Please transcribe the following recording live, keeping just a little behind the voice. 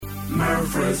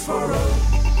Murfreesboro.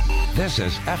 This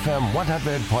is FM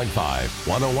 100.5,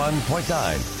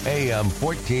 101.9, AM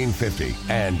 1450,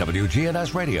 and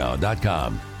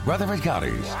WGNSradio.com. Rutherford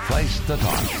County's place to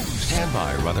talk. Stand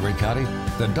by, Rutherford County.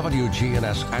 The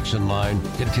WGNS Action Line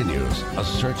continues a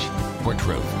search for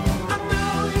truth. I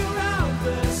know you're out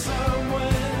there somewhere.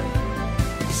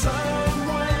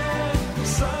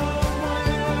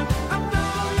 I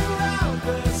know you're out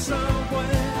there somewhere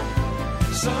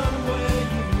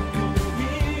you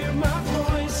can hear my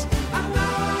voice. I know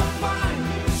I'll find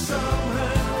you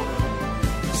somehow.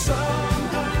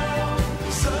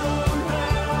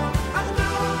 I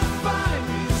know I'll find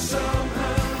you somehow.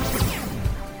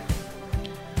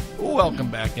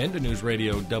 Welcome back into News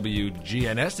Radio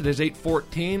WGNS. It is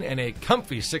 8:14 and a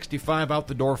comfy 65 out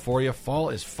the door for you. Fall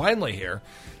is finally here.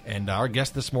 And our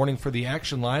guest this morning for the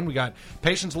Action Line, we got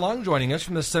Patience Long joining us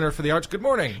from the Center for the Arts. Good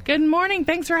morning. Good morning.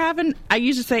 Thanks for having, I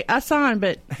usually say us on,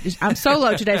 but I'm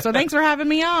solo today, so thanks for having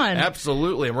me on.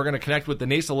 Absolutely. And we're going to connect with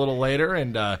Denise a little later,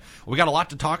 and we got a lot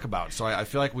to talk about. So I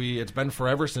feel like it's been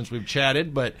forever since we've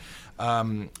chatted, but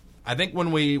I think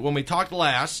when we talked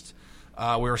last,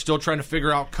 we were still trying to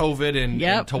figure out COVID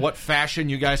and to what fashion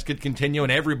you guys could continue,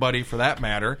 and everybody for that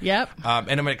matter. Yep.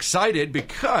 And I'm excited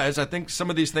because I think some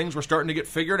of these things we're starting to get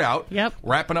figured out. Yep.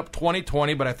 Wrapping up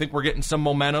 2020, but I think we're getting some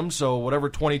momentum. So whatever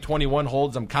 2021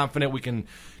 holds, I'm confident we can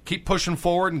keep pushing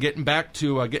forward and getting back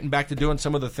to doing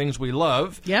some of the things we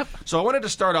love. Yep. So I wanted to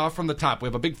start off from the top. We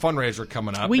have a big fundraiser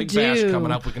coming up. We big bash do.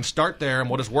 coming up. We can start there, and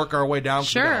we'll just work our way down.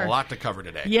 Sure. We've got a lot to cover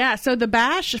today. Yeah, so the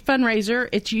Bash fundraiser,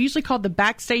 it's usually called the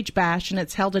Backstage Bash, and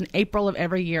it's held in April of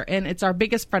every year, and it's our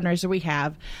biggest fundraiser we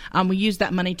have. We use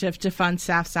that money to fund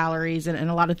staff salaries and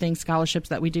a lot of things, scholarships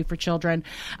that we do for children.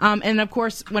 And of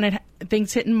course, when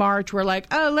things hit in March, we're like,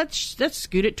 oh, let's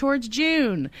scoot it towards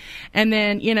June. And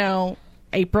then,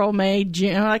 April, May,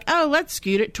 June. I'm like, oh, let's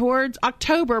scoot it towards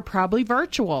October, probably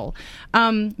virtual.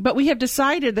 But we have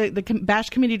decided, the Bash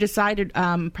committee decided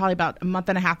probably about a month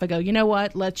and a half ago, you know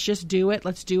what, let's just do it.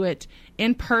 Let's do it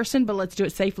in person, but let's do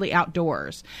it safely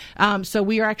outdoors. So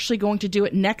we are actually going to do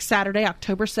it next Saturday,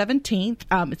 October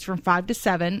 17th. It's from 5 to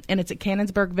 7, and it's at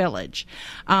Cannonsburg Village.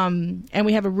 And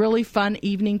we have a really fun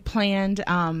evening planned.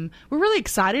 We're really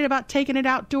excited about taking it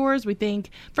outdoors. We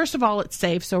think, first of all, it's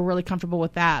safe, so we're really comfortable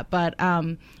with that. But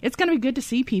it's going to be good to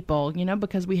see people,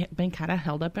 because we have been kind of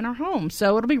held up in our homes.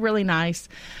 So it'll be really nice.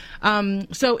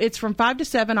 So it's from 5 to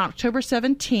 7, October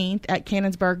 17th at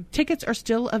Cannonsburg. Tickets are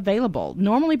still available.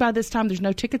 Normally by this time, there's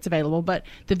no tickets available, but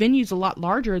the venue's a lot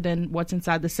larger than what's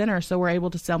inside the center, so we're able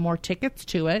to sell more tickets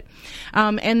to it.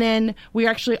 And then we're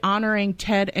actually honoring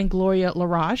Ted and Gloria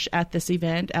LaRoche at this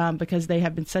event because they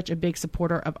have been such a big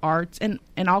supporter of arts and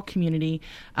all community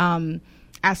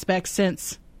aspects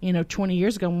since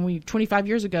 25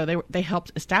 years ago, they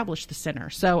helped establish the center.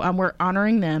 So we're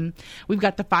honoring them. We've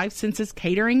got the Five Senses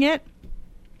catering it.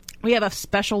 We have a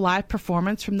special live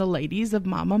performance from the ladies of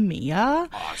Mamma Mia.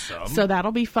 Awesome. So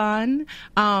that'll be fun.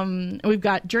 We've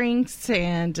got drinks,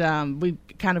 and we've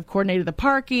kind of coordinated the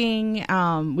parking.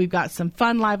 We've got some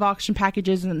fun live auction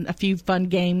packages and a few fun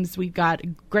games. We've got a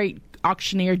great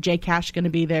auctioneer, Jay Cash, going to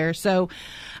be there. So,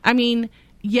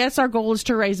 yes, our goal is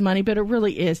to raise money, but it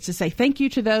really is to say thank you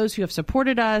to those who have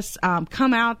supported us.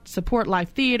 Come out, support live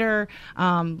theater.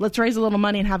 Let's raise a little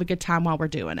money and have a good time while we're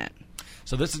doing it.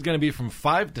 So this is going to be from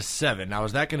 5 to 7. Now,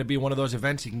 is that going to be one of those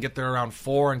events you can get there around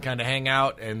 4 and kind of hang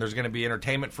out, and there's going to be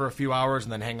entertainment for a few hours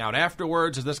and then hang out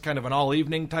afterwards? Is this kind of an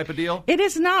all-evening type of deal? It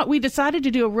is not. We decided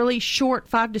to do a really short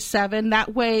 5 to 7.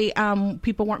 That way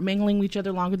people weren't mingling with each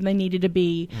other longer than they needed to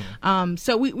be.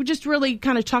 So we just really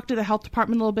kind of talked to the health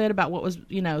department a little bit about what was,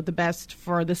 the best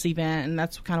for this event, and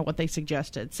that's kind of what they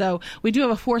suggested. So we do have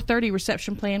a 4:30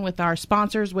 reception plan with our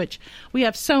sponsors, which we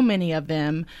have so many of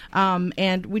them,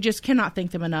 and we just cannot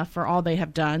thank them enough for all they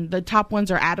have done. The top ones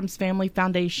are Adams Family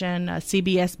Foundation,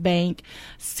 CBS Bank,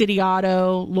 City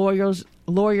Auto,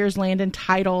 Lawyers Land and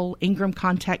Title, Ingram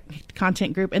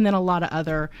Content Group, and then a lot of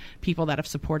other people that have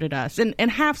supported us and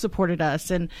have supported us.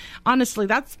 And honestly,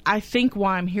 that's, I think,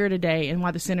 why I'm here today and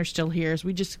why the center's still here is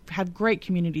we just have great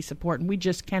community support, and we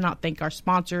just cannot thank our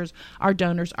sponsors, our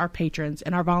donors, our patrons,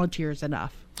 and our volunteers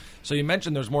enough. So you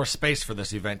mentioned there's more space for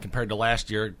this event compared to last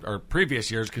year or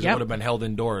previous years because it would have been held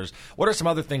indoors. What are some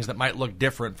other things that might look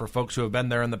different for folks who have been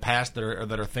there in the past that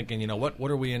are thinking, what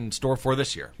are we in store for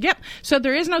this year? Yep. So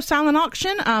there is no silent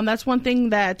auction. That's one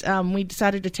thing that we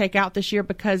decided to take out this year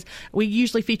because we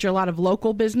usually feature a lot of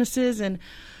local businesses, and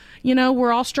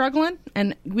we're all struggling,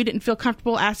 and we didn't feel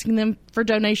comfortable asking them for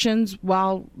donations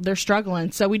while they're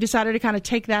struggling. So we decided to kind of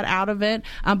take that out of it.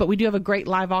 But we do have a great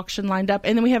live auction lined up.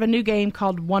 And then we have a new game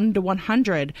called 1 to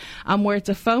 100, where it's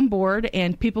a foam board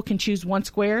and people can choose one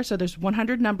square. So there's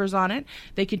 100 numbers on it.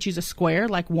 They can choose a square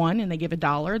like 1 and they give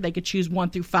 $1. They could choose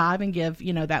 1 through 5 and give,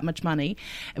 that much money.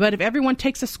 But if everyone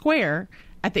takes a square,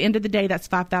 at the end of the day, that's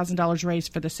 $5,000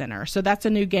 raised for the center. So that's a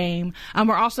new game.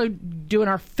 We're also doing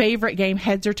our favorite game,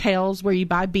 Heads or Tails, where you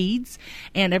buy beads,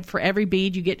 and for every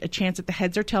bead, you get a chance at the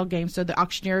Heads or Tail game. So the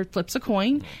auctioneer flips a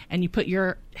coin, and you put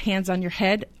your hands on your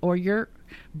head or your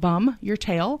bum, your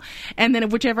tail, and then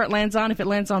whichever it lands on, if it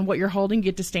lands on what you're holding, you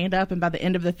get to stand up, and by the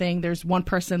end of the thing, there's one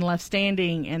person left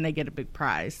standing, and they get a big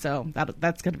prize. So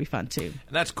that's going to be fun too.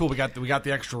 And that's cool. We got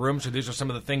the extra room, so these are some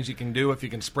of the things you can do if you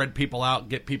can spread people out,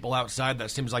 get people outside.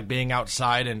 That seems like being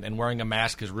outside and wearing a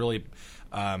mask has really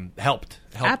helped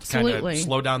kind of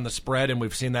slow down the spread, and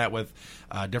we've seen that with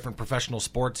different professional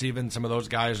sports. Even some of those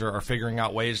guys are figuring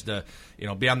out ways to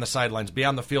be on the sidelines, be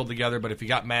on the field together, but if you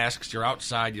got masks, you're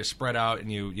outside, you spread out,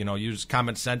 and you use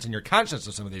common sense and you're conscious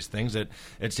of some of these things. It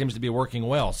seems to be working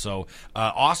well. So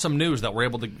awesome news that we're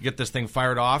able to get this thing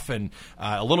fired off, and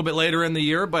a little bit later in the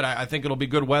year, but I think it'll be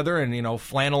good weather, and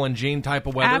flannel and jean type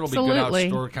of weather. Absolutely. It'll be good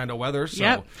outdoor kind of weather. So.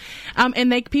 Yep.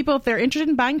 And people, if they're interested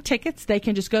in buying tickets, they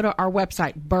can just go to our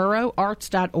website,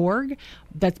 boroarts.org.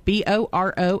 That's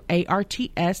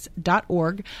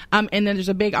BOROARTS.org. And then there's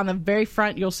a big, on the very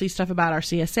front, you'll see stuff about our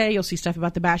CSA. You'll see stuff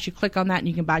about the bash. You click on that and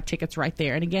you can buy tickets right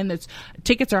there. And again,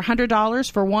 tickets are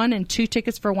 $100 for one and 2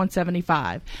 tickets for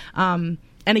 $175.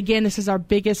 And again, this is our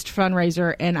biggest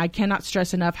fundraiser, and I cannot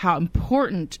stress enough how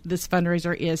important this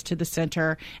fundraiser is to the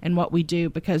center and what we do,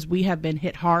 because we have been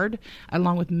hit hard,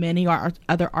 along with many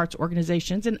other arts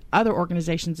organizations and other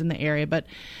organizations in the area. But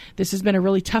this has been a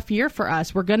really tough year for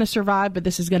us. We're going to survive, but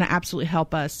this is going to absolutely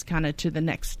help us kind of to the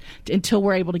next, until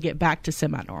we're able to get back to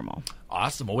semi-normal.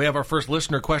 Awesome. Well, we have our first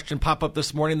listener question pop up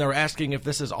this morning. They're asking if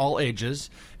this is all ages,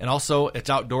 and also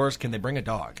it's outdoors. Can they bring a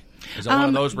dog? Is it one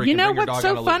of those where you can bring your dog on a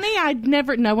leash? What's so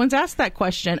funny? No one's asked that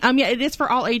question. Yeah, it is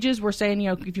for all ages. We're saying,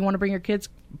 if you want to bring your kids,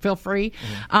 feel free.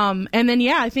 Mm-hmm. And then,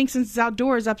 I think since it's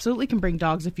outdoors, absolutely can bring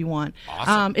dogs if you want.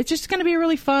 Awesome. It's just going to be a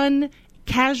really fun,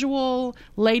 casual,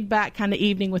 laid-back kind of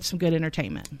evening with some good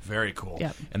entertainment. Very cool.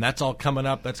 Yep. And that's all coming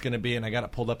up. That's going to be, and I got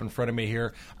it pulled up in front of me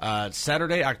here,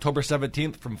 Saturday, October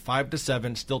 17th from 5 to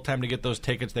 7. Still time to get those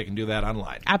tickets. They can do that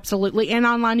online. Absolutely. And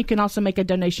online, you can also make a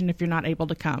donation if you're not able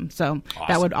to come. So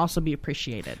that would also be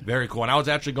appreciated. Very cool. And I was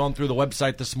actually going through the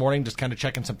website this morning, just kind of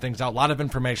checking some things out. A lot of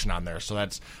information on there. So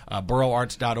that's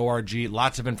boroarts.org.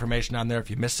 Lots of information on there.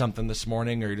 If you missed something this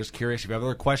morning or you're just curious, if you have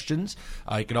other questions,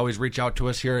 you can always reach out to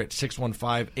us here at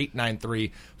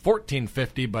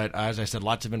 615-893-1450. But as I said,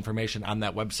 lots of information on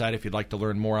that website if you'd like to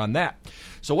learn more on that.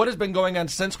 So what has been going on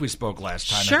since we spoke last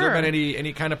time? Sure. Has there been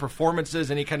any kind of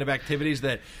performances, any kind of activities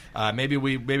that maybe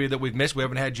that we've missed? We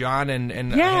haven't had you on in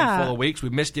a handful of weeks.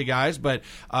 We've missed you guys. But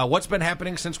what's been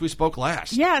happening since we spoke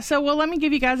last? Yeah, so let me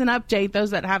give you guys an update,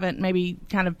 those that haven't maybe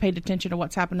kind of paid attention to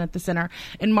what's happened at the center.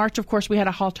 In March, of course, we had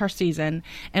to halt our season,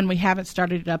 and we haven't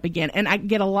started it up again. And I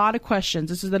get a lot of questions.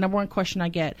 This is the number one question I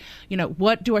get.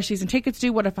 What do our season tickets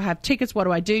do? What if I have tickets? What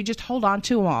do I do? Just hold on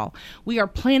to them all. We are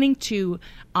planning to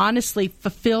honestly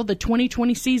fulfill the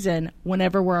 2020 season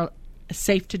whenever we're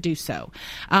safe to do so.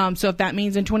 So if that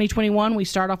means in 2021 we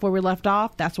start off where we left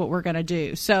off, that's what we're going to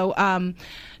do. So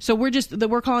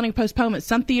we're calling it a postponement.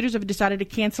 Some theaters have decided to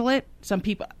cancel it. Some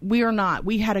people, we are not.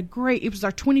 We had it was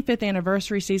our 25th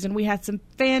anniversary season. We had some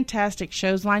fantastic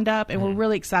shows lined up, and we're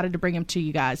really excited to bring them to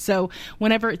you guys. So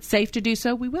whenever it's safe to do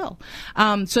so, we will.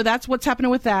 So that's what's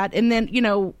happening with that. And then,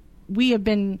 we have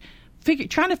been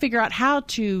trying to figure out how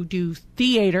to do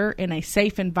theater in a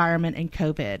safe environment in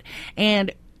COVID.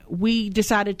 And we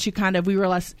decided to we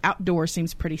realized outdoors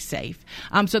seems pretty safe.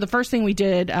 So the first thing we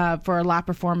did for a live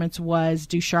performance was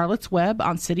do Charlotte's Web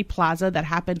on City Plaza. That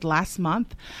happened last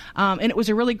month. And it was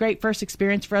a really great first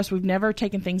experience for us. We've never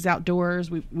taken things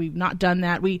outdoors. We've not done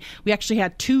that. We actually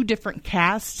had 2 different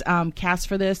casts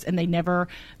for this, and they never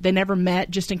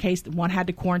met, just in case one had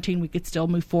to quarantine, we could still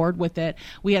move forward with it.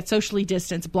 We had socially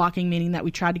distanced blocking, meaning that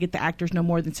we tried to get the actors no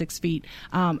more than 6 feet,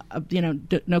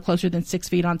 no closer than 6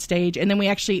 feet on stage. And then we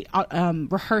actually actually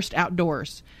rehearsed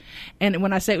outdoors. And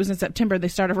when I say it was in September, they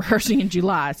started rehearsing in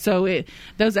July. So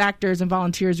those actors and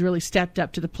volunteers really stepped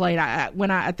up to the plate.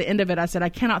 At the end of it, I said, I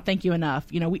cannot thank you enough.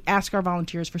 You know, we ask our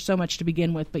volunteers for so much to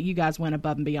begin with, but you guys went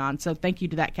above and beyond. So thank you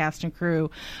to that cast and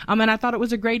crew. And I thought it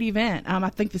was a great event. I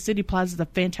think the City Plaza is a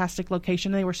fantastic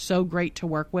location. They were so great to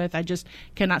work with. I just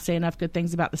cannot say enough good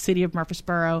things about the city of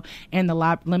Murfreesboro and the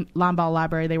Linebaugh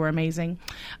Library. They were amazing.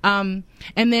 And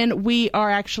then we are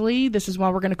actually, this is why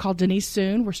we're going to call Denise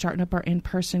soon. We're starting up our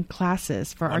in-person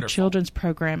classes for Wonderful. our children's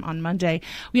program on Monday.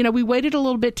 You know, we waited a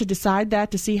little bit to decide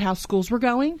that, to see how schools were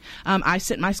going. I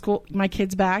sent my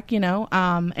kids back,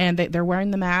 and they're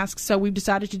wearing the masks. So we've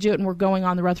decided to do it, and we're going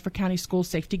on the Rutherford County School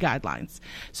Safety Guidelines.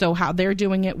 So how they're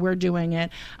doing it, we're doing it.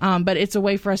 But it's a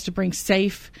way for us to bring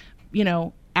safe,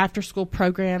 after-school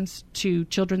programs to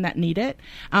children that need it.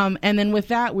 And then with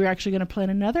that, we're actually going to plan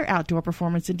another outdoor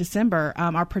performance in December.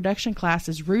 Our production class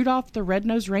is Rudolph the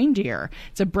Red-Nosed Reindeer.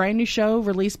 It's a brand new show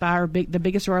released by the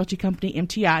biggest royalty company,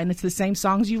 MTI, and it's the same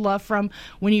songs you love from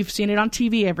when you've seen it on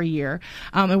TV every year.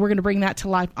 And we're going to bring that to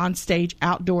life on stage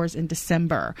outdoors in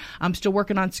December. I'm still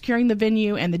working on securing the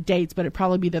venue and the dates, but it'll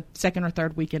probably be the second or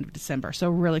third weekend of December.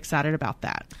 So we're really excited about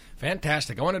that.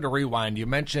 Fantastic. I wanted to rewind. You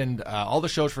mentioned all the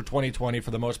shows for 2020,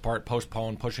 for the most part,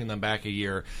 postponed, pushing them back a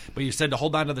year. But you said to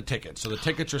hold on to the tickets. So the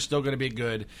tickets are still going to be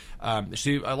good.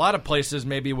 See, a lot of places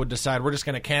maybe would decide we're just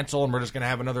going to cancel and we're just going to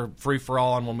have another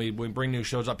free-for-all. And when we bring new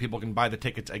shows up, people can buy the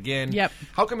tickets again. Yep.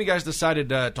 How come you guys decided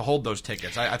to hold those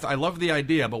tickets? I love the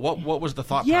idea, but what was the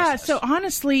thought process? Yeah, so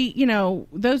honestly,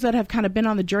 those that have kind of been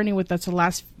on the journey with us the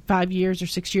last 5 years or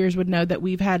 6 years would know that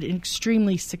we've had an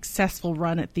extremely successful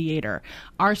run at theater.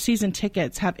 Our season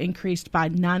tickets have increased by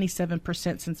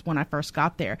 97% since when I first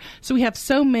got there. So we have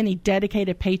so many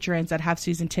dedicated patrons that have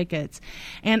season tickets.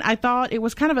 And I thought it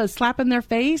was kind of a slap in their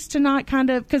face to not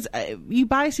because you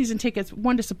buy season tickets,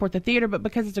 one, to support the theater, but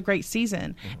because it's a great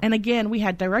season. Mm-hmm. And again, we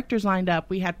had directors lined up.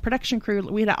 We had production crew.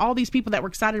 We had all these people that were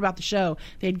excited about the show.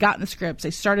 They had gotten the scripts.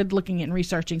 They started looking and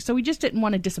researching. So we just didn't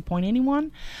want to disappoint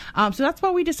anyone. So that's why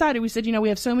we decided. We said, we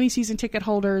have so many season ticket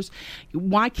holders.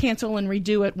 Why cancel and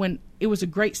redo it when it was a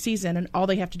great season and all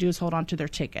they have to do is hold on to their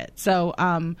ticket? So,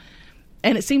 and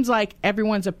it seems like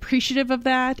everyone's appreciative of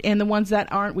that. And the ones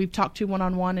that aren't, we've talked to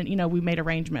one-on-one and, we made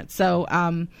arrangements. So,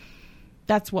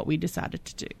 that's what we decided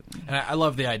to do. And I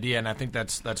love the idea, and I think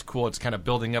that's cool. It's kind of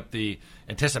building up the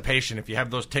anticipation. If you have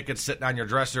those tickets sitting on your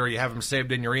dresser, or you have them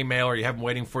saved in your email, or you have them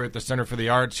waiting for you at the Center for the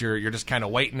Arts, you're just kind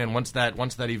of waiting. And once that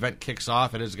event kicks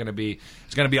off, it's going to be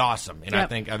awesome. And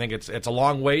yep. I think it's a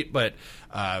long wait, but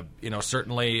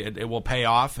certainly it will pay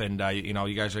off. And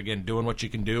you guys are again doing what you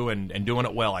can do and doing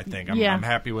it well. I think I'm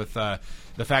happy with the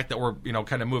fact that we're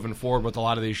kind of moving forward with a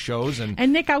lot of these shows.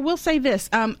 And Nick, I will say this.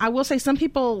 I will say some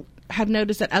people have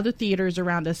noticed that other theaters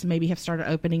around us maybe have started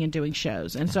opening and doing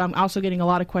shows. And so I'm also getting a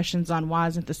lot of questions on why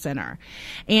isn't the Center?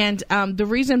 And the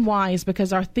reason why is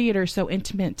because our theater is so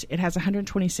intimate. It has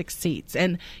 126 seats.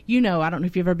 And I don't know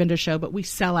if you've ever been to a show, but we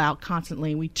sell out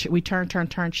constantly. We turn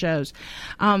shows.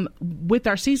 With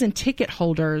our season ticket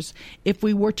holders, if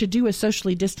we were to do a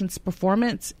socially distanced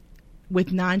performance,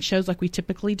 with 9 shows like we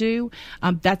typically do,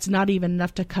 that's not even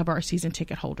enough to cover our season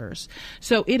ticket holders.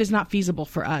 So it is not feasible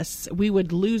for us. We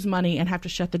would lose money and have to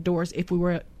shut the doors if we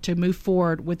were to move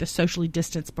forward with a socially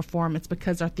distanced performance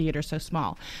because our theater is so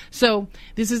small. So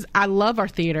I love our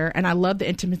theater and I love the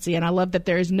intimacy and I love that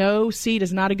there is no seat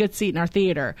is not a good seat in our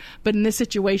theater. But in this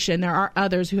situation, there are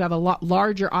others who have a lot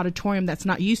larger auditorium that's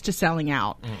not used to selling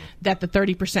out, that the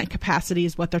 30% capacity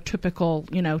is what their typical,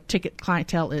 ticket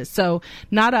clientele is. So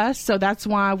not us. So that's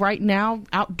why right now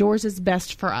outdoors is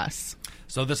best for us.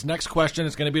 So this next question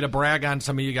is going to be to brag on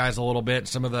some of you guys a little bit,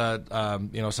 some of the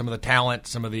some of the talent,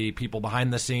 some of the people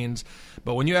behind the scenes.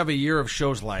 But when you have a year of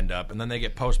shows lined up and then they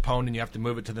get postponed and you have to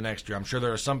move it to the next year, I'm sure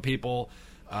there are some people.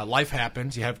 Life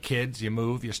happens. You have kids. You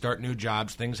move. You start new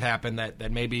jobs. Things happen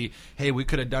that maybe, hey, we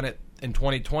could have done it in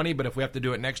 2020, but if we have to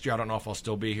do it next year, I don't know if I'll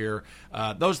still be here.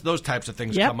 Those types of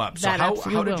things come up. So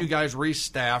how did you guys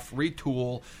restaff,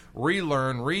 retool,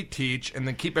 relearn, reteach, and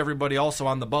then keep everybody also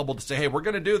on the bubble to say, hey, we're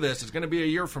going to do this. It's going to be a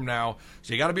year from now,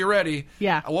 so you got to be ready.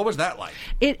 Yeah. What was that like?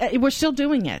 We're still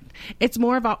doing it. It's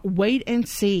more about wait and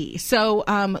see. So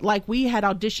like we had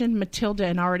auditioned Matilda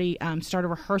and already started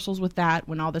rehearsals with that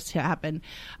when all this happened.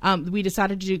 We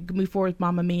decided to move forward with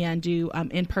Mamma Mia and do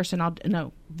in-person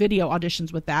video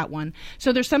auditions with that one.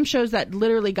 So there's some shows that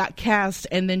literally got cast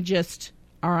and then just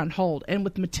are on hold. And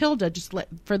with Matilda,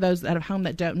 for those at home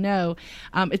that don't know,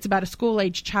 it's about a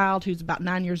school-age child who's about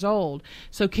 9 years old.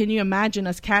 So can you imagine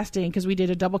us casting, because we did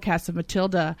a double cast of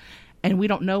Matilda, and we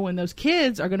don't know when those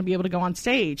kids are going to be able to go on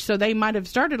stage. So they might have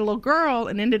started a little girl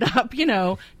and ended up,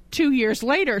 2 years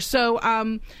later. So,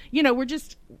 we're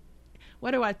just,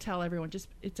 what do I tell everyone? Just,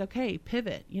 it's okay,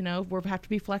 pivot, we have to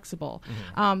be flexible.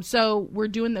 So we're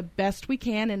doing the best we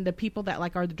can, and the people that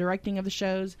are the directing of the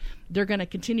shows, they're going to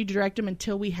continue to direct them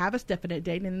until we have a definite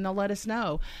date, and then they'll let us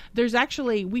know.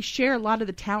 We share a lot of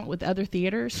the talent with other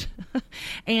theaters,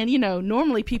 and,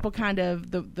 normally people kind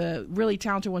of, the really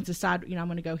talented ones decide, I'm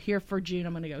going to go here for June,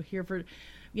 I'm going to go here for...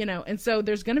 and so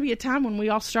there's going to be a time when we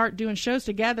all start doing shows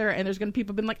together, and there's going to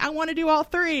people been like, I want to do all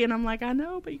three, and I'm like, I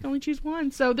know, but you can only choose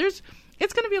one. So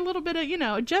it's going to be a little bit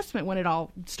of adjustment when it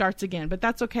all starts again, but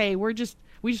that's okay. We just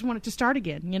want it to start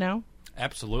again.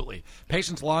 Absolutely.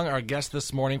 Patience Long, our guest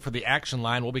this morning for the Action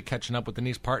Line. We'll be catching up with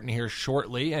Denise Parton here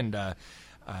shortly, and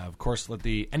of course, at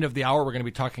the end of the hour, we're going to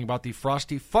be talking about the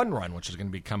Frosty Fun Run, which is going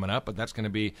to be coming up, but that's going to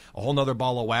be a whole nother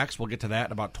ball of wax. We'll get to that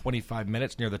in about 25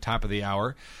 minutes near the top of the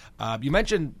hour. You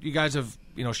mentioned you guys have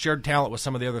shared talent with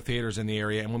some of the other theaters in the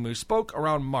area, and when we spoke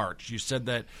around March, you said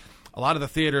that a lot of the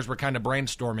theaters were kind of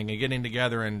brainstorming and getting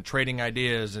together and trading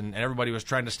ideas, and everybody was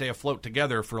trying to stay afloat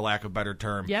together, for lack of a better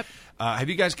term. Yep. Have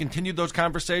you guys continued those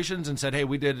conversations and said, hey,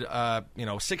 we did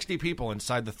 60 people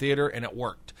inside the theater and it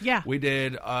worked? Yeah. We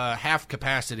did half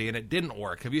capacity and it didn't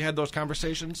work. Have you had those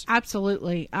conversations?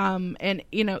 Absolutely. And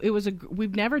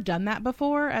we've never done that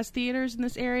before as theaters in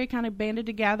this area kind of banded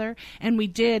together, and we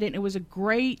did, and it was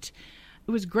great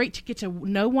to get to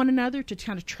know one another, to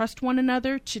kind of trust one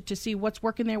another, to see what's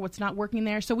working there, what's not working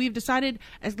there. So we've decided,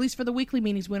 at least for the weekly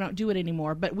meetings, we don't do it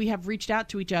anymore. But we have reached out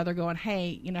to each other going,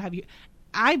 hey,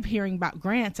 I'm hearing about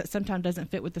grants that sometimes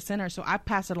doesn't fit with the center, so I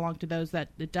pass it along to those that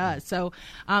it does. So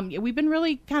we've been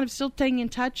really kind of still staying in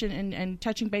touch and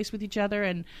touching base with each other,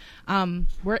 and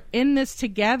we're in this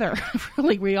together.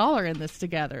 Really, we all are in this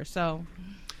together. So.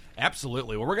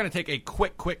 Absolutely. Well, we're going to take a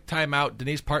quick time out.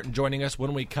 Denise Parton joining us.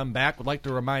 When we come back, would like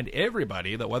to remind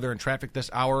everybody that Weather and Traffic this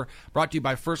hour brought to you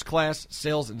by First Class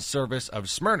Sales and Service of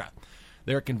Smyrna.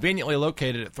 They're conveniently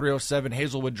located at 307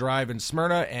 Hazelwood Drive in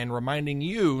Smyrna, and reminding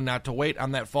you not to wait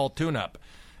on that fall tune-up.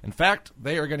 In fact,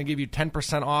 they are going to give you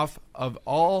 10% off of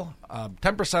all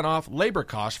 10% off labor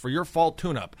costs for your fall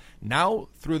tune-up now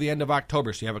through the end of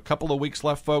October. So you have a couple of weeks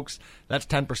left, folks. That's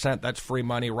 10%. That's free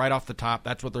money right off the top.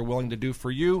 That's what they're willing to do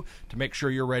for you to make sure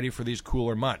you're ready for these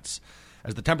cooler months.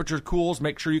 As the temperature cools,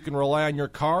 make sure you can rely on your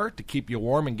car to keep you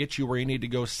warm and get you where you need to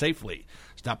go safely.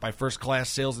 Stop by First Class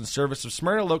Sales and Service of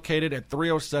Smyrna, located at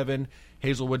 307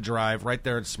 Hazelwood Drive, right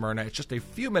there in Smyrna. It's just a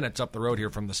few minutes up the road here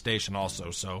from the station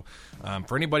also. So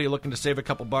for anybody looking to save a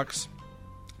couple bucks,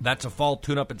 that's a fall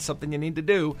tune-up. It's something you need to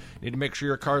do. You need to make sure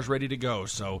your car's ready to go.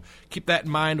 So keep that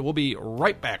in mind. We'll be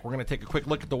right back. We're going to take a quick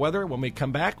look at the weather. When we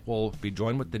come back, we'll be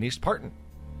joined with Denise Parton.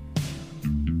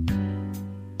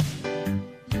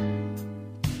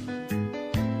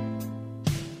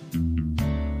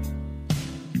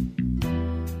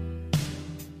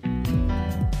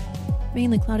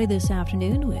 Mainly cloudy this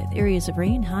afternoon with areas of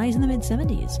rain, highs in the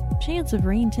mid-70s. Chance of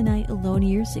rain tonight, low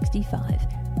near 65.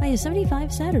 High is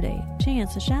 75 Saturday.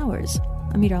 Chance of showers.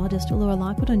 I'm meteorologist Laura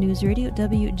Lockwood on News Radio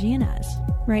WGNS.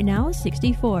 Right now,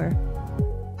 64.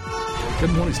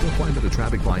 Good morning. Still quite a bit of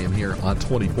traffic volume here on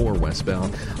 24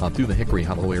 westbound through the Hickory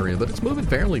Hollow area, but it's moving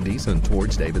fairly decent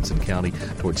towards Davidson County,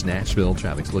 towards Nashville.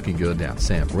 Traffic's looking good down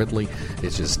Sam Ridley.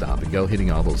 It's just stop and go,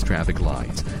 hitting all those traffic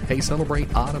lights. Hey,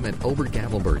 celebrate autumn at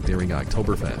Obergattelberg during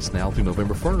Oktoberfest. Now through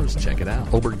November 1st. Check it out,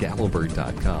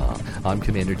 obergattelberg.com. I'm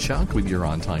Commander Chuck with your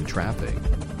on-time traffic.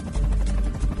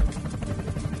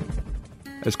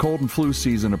 As cold and flu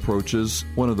season approaches,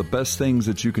 one of the best things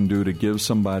that you can do to give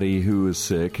somebody who is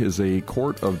sick is a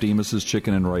quart of Demas's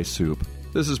chicken and rice soup.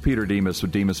 This is Peter Demas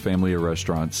with Demas Family of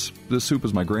Restaurants. This soup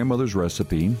is my grandmother's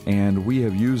recipe, and we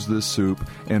have used this soup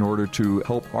in order to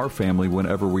help our family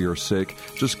whenever we are sick.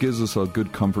 Just gives us a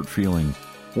good comfort feeling.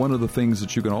 One of the things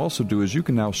that you can also do is you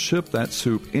can now ship that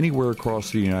soup anywhere across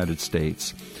the United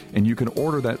States, and you can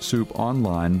order that soup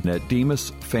online at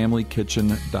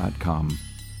DemasFamilyKitchen.com.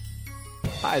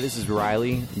 Hi, this is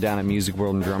Riley down at Music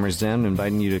World and Drummers Den,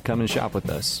 inviting you to come and shop with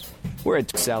us. We're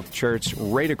at South Church,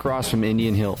 right across from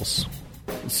Indian Hills.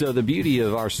 So the beauty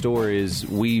of our store is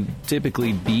we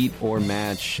typically beat or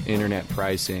match internet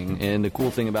pricing, and the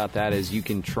cool thing about that is you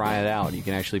can try it out. You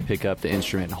can actually pick up the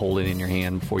instrument and hold it in your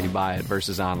hand before you buy it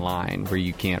versus online where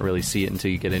you can't really see it until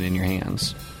you get it in your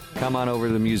hands. Come on over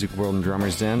to the Music World and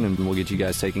Drummers Den and we'll get you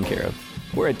guys taken care of.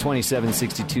 We're at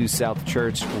 2762 South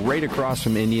Church, right across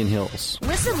from Indian Hills.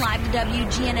 Listen live to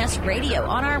WGNS Radio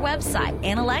on our website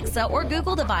and Alexa or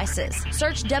Google devices.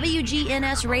 Search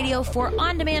WGNS Radio for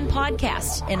on-demand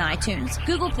podcasts in iTunes,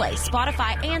 Google Play,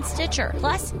 Spotify, and Stitcher.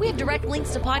 Plus, we have direct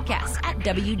links to podcasts at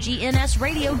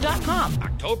WGNSradio.com.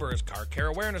 October is Car Care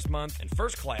Awareness Month, and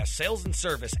First Class Sales and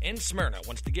Service in Smyrna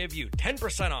wants to give you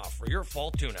 10% off for your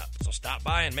fall tune-up. So stop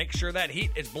by and make sure that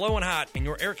heat is blowing hot and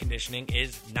your air conditioning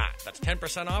is not. That's 10%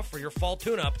 off for your fall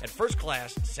tune-up at First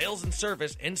Class Sales and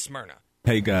Service in Smyrna.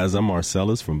 Hey guys, I'm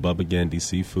Marcellus from Bubba Gandy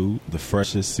Seafood, the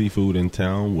freshest seafood in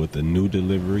town with a new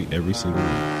delivery every single week.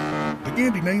 The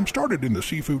Gandy name started in the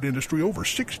seafood industry over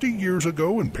 60 years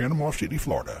ago in Panama City,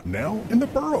 Florida. Now in the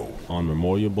borough. On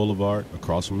Memorial Boulevard,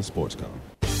 across from the Sports Com.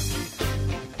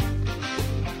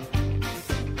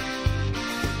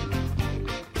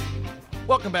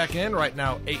 Welcome back in. Right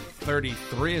now,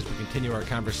 8:33 as we continue our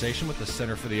conversation with the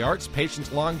Center for the Arts. Patience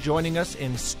Long joining us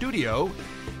in studio.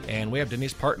 And we have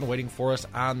Denise Parton waiting for us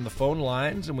on the phone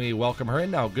lines, and we welcome her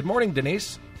in now. Good morning,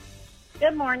 Denise.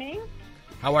 Good morning.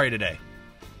 How are you today?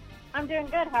 I'm doing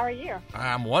good. How are you?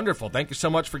 I'm wonderful. Thank you so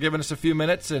much for giving us a few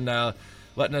minutes and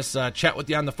letting us chat with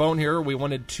you on the phone here. We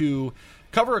wanted to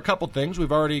cover a couple things.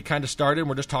 We've already kind of started, and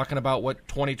we're just talking about what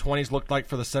 2020's looked like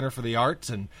for the Center for the Arts,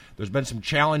 and there's been some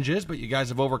challenges, but you guys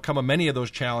have overcome many of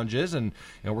those challenges, and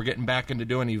we're getting back into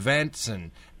doing events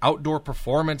and outdoor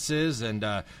performances, and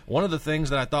one of the things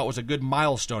that I thought was a good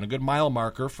milestone, a good mile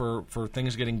marker for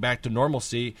things getting back to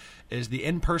normalcy is the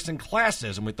in-person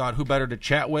classes, and we thought who better to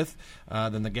chat with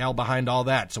than the gal behind all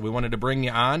that, so we wanted to bring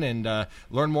you on and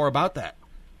learn more about that.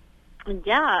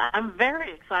 Yeah, I'm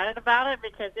very excited about it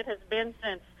because it has been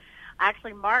since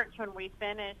actually March when we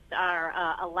finished our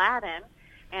Aladdin,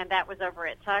 and that was over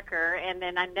at Tucker. And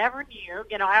then I never knew,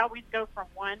 I always go from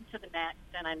one to the next,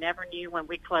 and I never knew when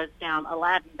we closed down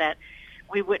Aladdin that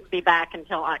we wouldn't be back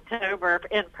until October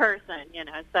in person,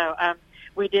 So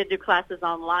we did do classes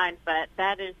online, but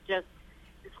that is just,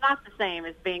 it's not the same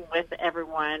as being with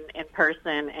everyone in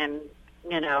person and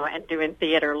doing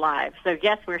theater live. So,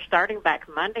 yes, we're starting back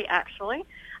Monday, actually.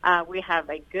 We have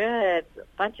a good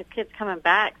bunch of kids coming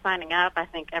back, signing up. I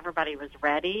think everybody was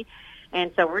ready.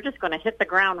 And so we're just going to hit the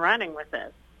ground running with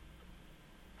this.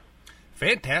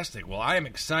 Fantastic. Well, I am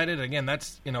excited. Again,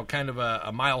 that's, kind of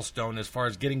a milestone as far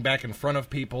as getting back in front of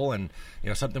people and,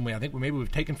 something I think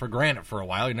we've taken for granted for a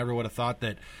while. You never would have thought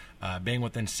that being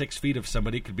within 6 feet of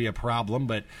somebody could be a problem,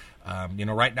 but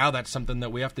right now that's something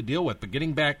that we have to deal with. But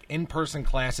getting back in-person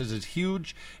classes is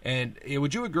huge. And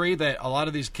would you agree that a lot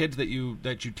of these kids that you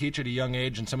teach at a young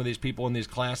age and some of these people in these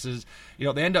classes, they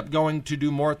end up going to do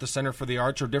more at the Center for the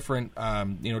Arts or different,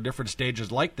 different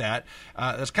stages like that?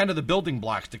 That's kind of the building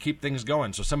blocks to keep things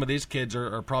going. So some of these kids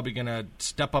are probably going to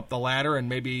step up the ladder and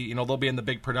maybe, they'll be in the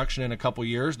big production in a couple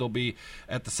years. They'll be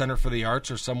at the Center for the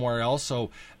Arts or somewhere else. So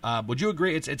would you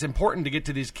agree it's important to get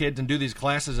to these kids and do these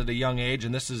classes at a young age,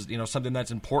 and this is something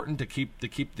that's important to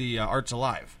keep the arts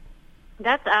alive?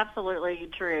 That's absolutely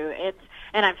true.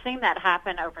 And I've seen that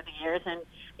happen over the years. And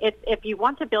if you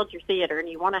want to build your theater and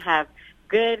you want to have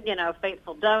good,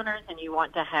 faithful donors, and you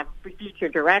want to have future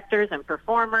directors and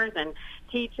performers and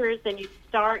teachers, then you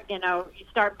start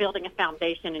building a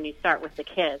foundation, and you start with the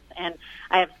kids. And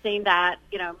I have seen that,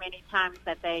 many times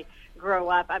that they grow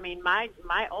up. I mean, my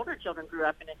older children grew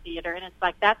up in a theater, and it's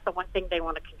like that's the one thing they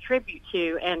want to contribute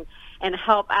to and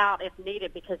help out if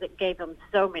needed, because it gave them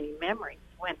so many memories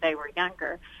when they were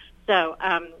younger. So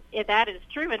that is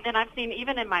true. And then I've seen,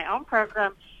 even in my own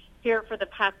program here for the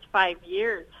past 5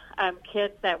 years,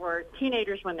 kids that were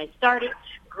teenagers when they started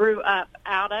grew up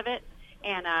out of it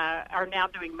and are now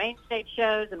doing main stage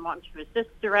shows and wanting to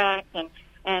assist direct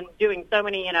and doing so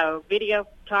many, video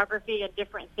photography and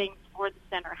different things for the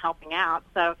center, helping out.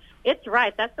 So it's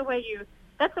right. That's the way you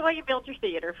build your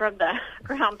theater, from the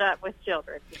ground up with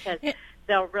children, because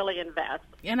they'll really invest.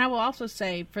 And I will also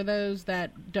say, for those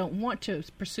that don't want to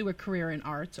pursue a career in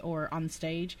arts or on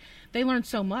stage, they learn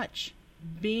so much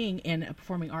being in a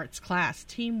performing arts class,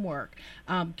 teamwork,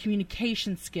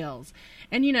 communication skills.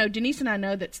 And, Denise and I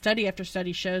know that study after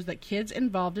study shows that kids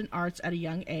involved in arts at a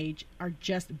young age are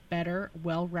just better,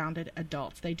 well-rounded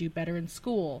adults. They do better in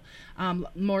school,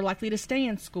 more likely to stay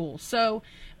in school. So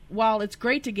while it's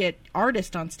great to get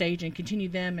artists on stage and continue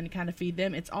them and kind of feed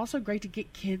them, it's also great to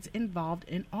get kids involved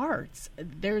in arts.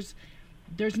 There's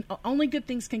only good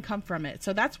things can come from it.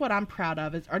 So that's what I'm proud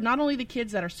of, are not only the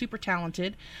kids that are super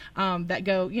talented, that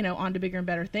go, on to bigger and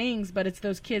better things, but it's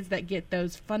those kids that get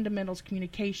those fundamentals,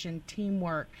 communication,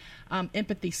 teamwork,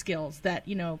 empathy skills that,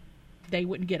 they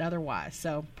wouldn't get otherwise.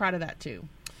 So proud of that too.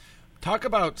 Talk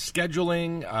about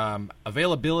scheduling,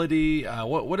 availability.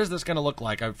 What is this going to look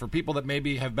like for people that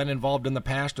maybe have been involved in the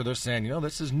past, or they're saying,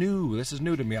 this is new. This is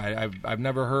new to me. I've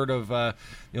never heard of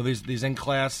these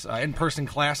in-person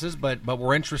classes, but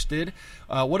we're interested.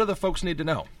 What do the folks need to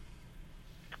know?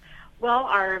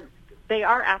 Well, they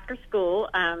are after-school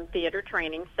theater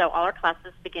training, so all our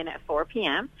classes begin at 4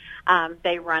 p.m.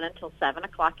 They run until 7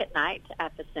 o'clock at night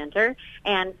at the center.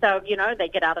 And so, they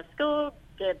get out of school,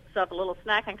 get themselves a little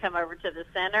snack, and come over to the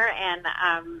center,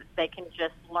 and they can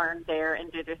just learn there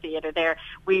and do their theater there.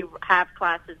 We have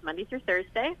classes Monday through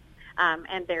Thursday,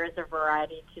 and there is a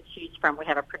variety to choose from. We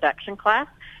have a production class,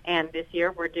 and this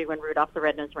year we're doing Rudolph the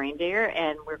Red-Nosed Reindeer,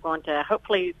 and we're going to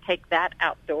hopefully take that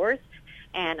outdoors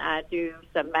and do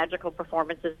some magical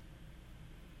performances.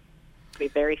 It'll be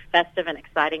very festive and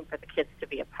exciting for the kids to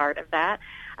be a part of that.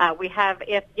 We have,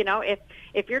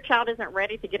 if your child isn't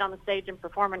ready to get on the stage and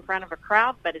perform in front of a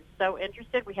crowd, but is so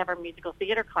interested, we have our musical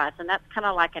theater class, and that's kind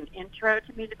of like an intro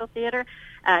to musical theater.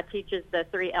 Teaches the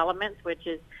 3 elements, which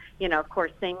is, of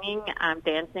course, singing,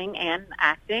 dancing, and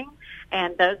acting.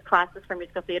 And those classes for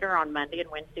musical theater are on Monday and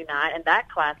Wednesday night, and that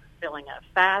class is filling up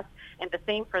fast. And the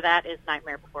theme for that is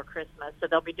Nightmare Before Christmas. So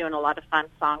they'll be doing a lot of fun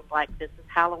songs like This is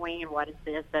Halloween, What is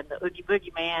This, and the Oogie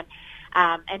Boogie Man,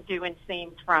 and doing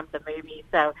scenes from the movie.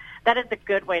 So that is a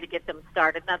good way to get them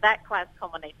started. Now, that class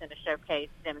culminates in a showcase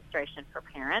demonstration for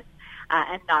parents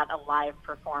and not a live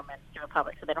performance to a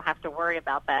public, so they don't have to worry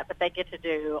about that. But they get to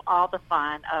do all the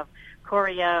fun of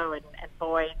choreo and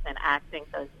voice and acting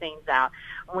those scenes out.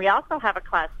 We also have a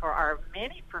class for our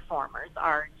mini performers,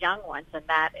 our young ones, and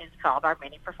that is called our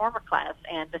mini performer class.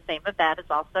 And the theme of that is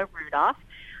also Rudolph,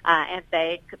 and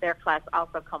their class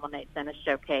also culminates in a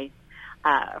showcase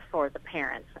for the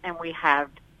parents. And we have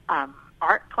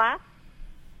art class,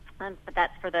 and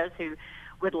that's for those who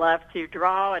would love to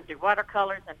draw and do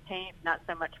watercolors and paint, not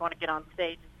so much want to get on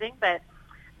stage and sing,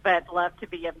 but love to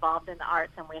be involved in the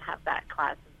arts, and we have that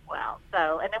class as well.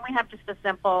 So, and then we have just a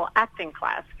simple acting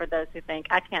class for those who think,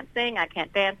 I can't sing, I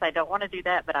can't dance, I don't want to do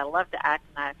that, but I love to act,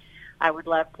 and I would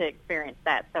love to experience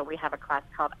that. So we have a class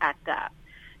called Act Up.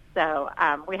 So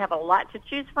we have a lot to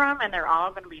choose from, and they're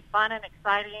all going to be fun and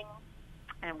exciting,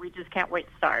 and we just can't wait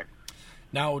to start.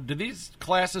 Now, do these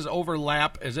classes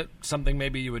overlap? Is it something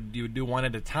maybe you would do one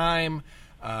at a time?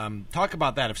 Talk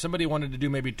about that. If somebody wanted to do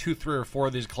maybe 2, 3, or 4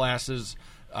 of these classes,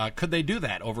 could they do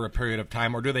that over a period of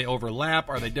time, or do they overlap?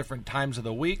 Are they different times of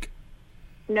the week?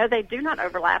 No, they do not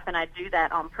overlap, and I do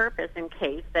that on purpose in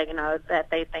case they, that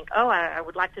they think, I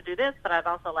would like to do this, but I'd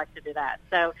also like to do that.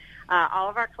 So all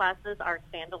of our classes are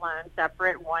standalone,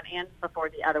 separate. One ends before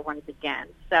the other one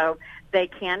begins. So they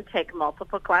can take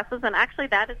multiple classes, and actually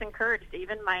that is encouraged.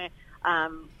 Even my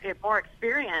more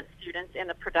experienced students in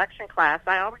the production class,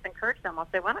 I always encourage them. I'll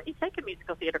say, why don't you take a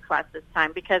musical theater class this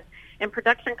time? Because in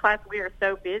production class, we are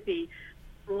so busy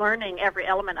learning every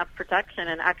element of production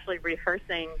and actually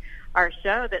rehearsing our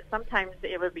show that sometimes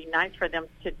it would be nice for them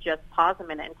to just pause a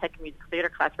minute and take a musical theater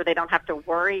class where they don't have to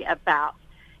worry about,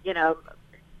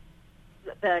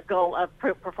 the goal of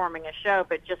performing a show,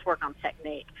 but just work on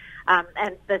technique.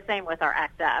 And the same with our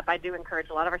Act Up. I do encourage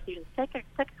a lot of our students, take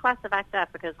a class of Act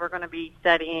Up, because we're going to be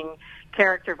studying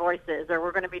character voices, or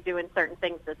we're going to be doing certain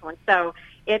things this one. So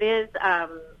it is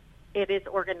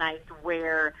organized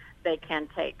where they can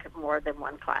take more than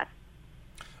one class.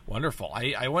 Wonderful.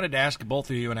 I wanted to ask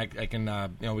both of you, and I can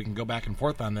we can go back and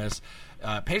forth on this.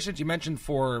 Patience, you mentioned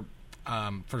for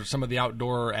some of the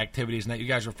outdoor activities, and that you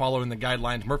guys are following the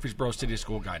guidelines, Murfreesboro City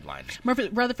School guidelines.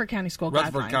 Rutherford County School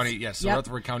Rutherford guidelines. County, yes, Yep.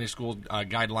 Rutherford County School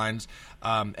guidelines.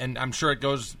 And I'm sure it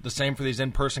goes the same for these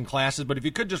in-person classes, but if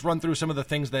you could just run through some of the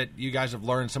things that you guys have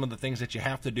learned, some of the things that you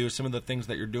have to do, some of the things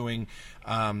that you're doing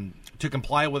to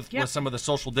comply with some of the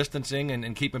social distancing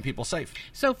and keeping people safe.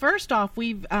 So first off,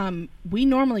 we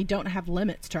normally don't have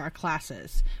limits to our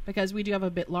classes because we do have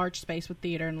a bit large space with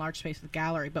theater and large space with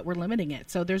gallery, but we're limiting it.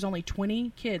 So there's only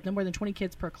 20 kids, no more than 20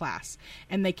 kids per class,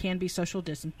 and they can be social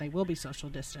distance. They will be social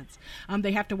distance.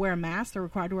 They have to wear a mask. They're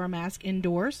required to wear a mask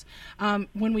indoors.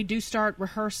 When we do start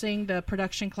rehearsing the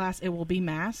production class, it will be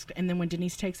masked, and then when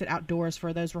Denise takes it outdoors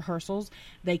for those rehearsals,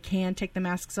 they can take the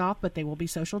masks off, but they will be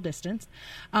social distanced.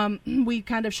 We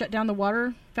kind of shut down the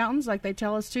water fountains like they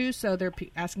tell us to, so they're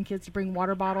asking kids to bring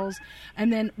water bottles,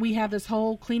 and then we have this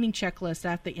whole cleaning checklist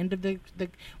at the end of the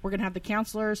we're going to have the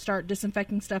counselors start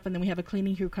disinfecting stuff, and then we have a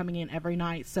cleaning crew coming in every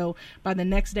night, so by the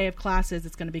next day of classes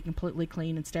it's going to be completely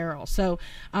clean and sterile. So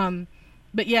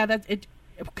but yeah, that's it.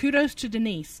 Kudos to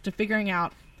Denise to figuring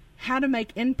out how to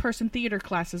make in-person theater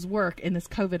classes work in this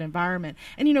COVID environment.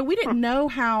 And, we didn't know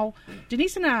how,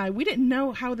 Denise and I, we didn't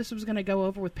know how this was going to go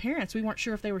over with parents. We weren't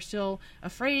sure if they were still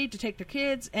afraid to take their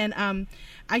kids. And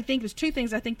I think there's two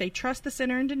things. I think they trust the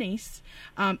center and Denise,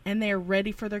 and they're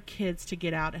ready for their kids to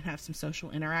get out and have some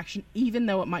social interaction, even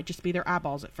though it might just be their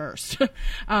eyeballs at first.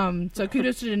 So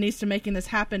kudos to Denise to making this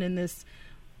happen in this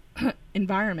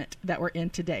environment that we're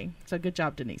in today. So good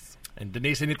job, Denise. And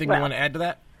Denise, anything you want to add to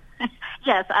that?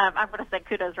 Yes, I'm going to say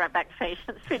kudos right back to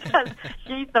Patience because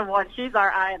she's the one. She's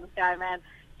our eye in the sky, man.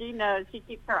 She knows. She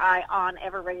keeps her eye on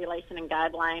every regulation and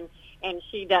guideline, and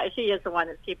she is the one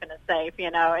that's keeping us safe,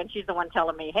 and she's the one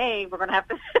telling me, hey, we're going to have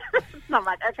to. And I'm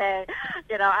like, okay,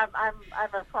 I'm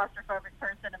a claustrophobic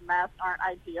person, and masks aren't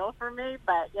ideal for me,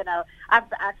 but, I've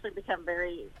actually become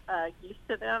very used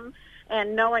to them.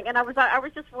 And knowing, and I was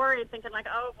just worried, thinking like,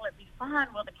 oh, will it be fun?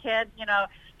 Will the kids,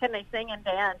 can they sing and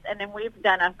dance? And then we've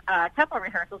done a couple of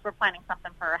rehearsals. We're planning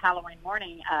something for Halloween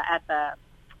morning at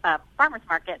the farmers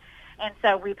market, and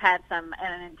so we've had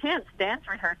an intense dance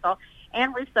rehearsal,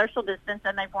 and we've social distanced,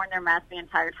 and they've worn their masks the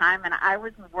entire time. And I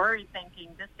was worried, thinking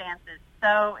this dance is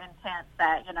so intense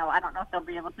that I don't know if they'll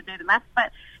be able to do the mask,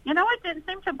 but it didn't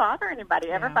seem to bother anybody.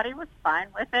 Yeah. Everybody was fine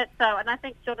with it. So, and I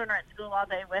think children are at school all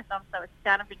day with them, so it's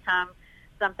kind of become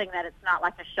something that it's not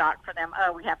like a shock for them.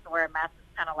 Oh, we have to wear a mask.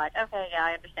 It's kind of like, okay, yeah,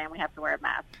 I understand we have to wear a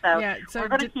mask. So we're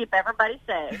going to keep everybody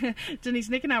safe. Denise,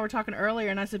 Nick and I were talking earlier,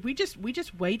 and I said we just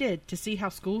waited to see how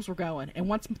schools were going. And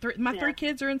once my three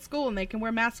kids are in school and they can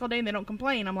wear masks all day and they don't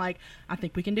complain, I'm like, I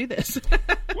think we can do this.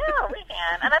 Yeah, we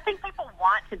can. And I think people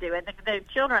want to do it. The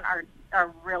children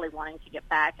are really wanting to get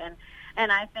back.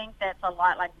 And I think that's a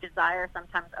lot like desire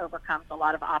sometimes overcomes a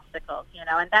lot of obstacles,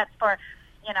 and that's for,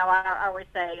 I always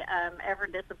say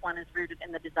every discipline is rooted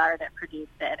in the desire that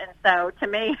produced it. And so to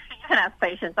me, you can ask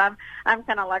Patience, I'm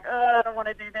kind of like, oh, I don't want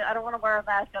to do that. I don't want to wear a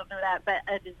mask. Don't do that. But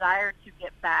a desire to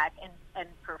get back and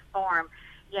perform,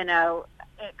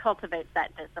 it cultivates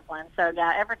that discipline. So,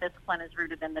 yeah, every discipline is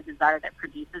rooted in the desire that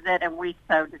produces it. And we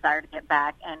so desire to get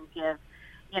back and give,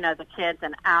 the kids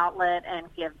an outlet and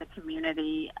give the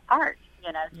community art.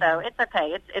 So it's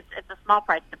okay. It's a small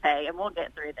price to pay, and we'll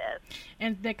get through this.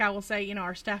 And Nick, I will say,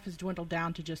 our staff has dwindled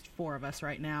down to just 4 of us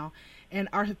right now, and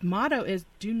our motto is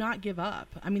 "Do not give up."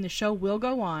 I mean, the show will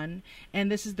go on,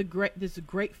 and this is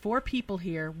great 4 people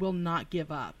here will not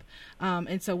give up,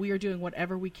 and so we are doing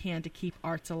whatever we can to keep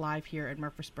arts alive here at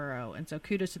Murfreesboro. And so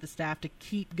kudos to the staff to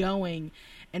keep going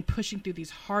and pushing through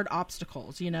these hard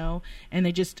obstacles, and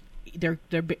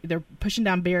they're pushing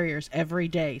down barriers every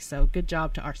day. So good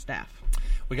job to our staff.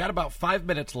 We got about 5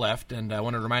 minutes left, and I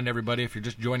want to remind everybody, if you're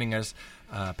just joining us,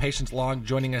 Patience Long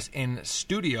joining us in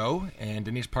studio, and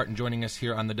Denise Parton joining us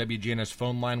here on the WGNS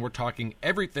phone line. We're talking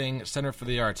everything Center for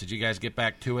the Arts as you guys get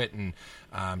back to it and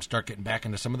start getting back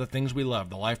into some of the things we love,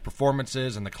 the live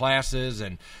performances and the classes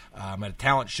and a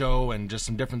talent show and just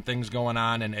some different things going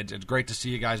on. And it's great to see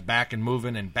you guys back and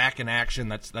moving and back in action.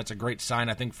 That's a great sign,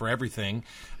 I think, for everything,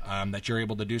 that you're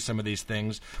able to do some of these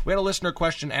things. We had a listener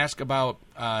question ask about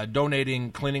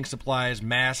donating cleaning supplies,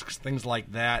 masks, things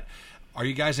like that. Are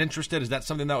you guys interested? Is that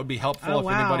something that would be helpful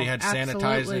if anybody had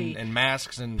sanitize and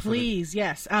masks? And please,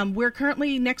 yes. We're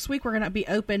currently, next week, we're going to be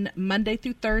open Monday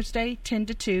through Thursday, 10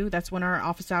 to 2. That's when our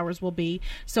office hours will be.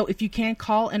 So if you can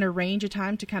call and arrange a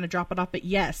time to kind of drop it off. But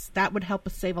yes, that would help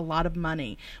us save a lot of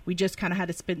money. We just kind of had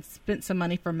to spend some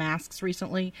money for masks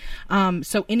recently.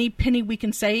 So any penny we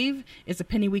can save is a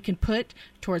penny we can put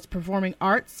towards performing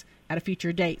arts at a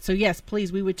future date. So yes,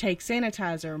 please, we would take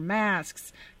sanitizer,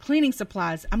 masks, cleaning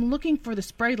supplies. I'm looking for the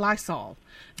spray Lysol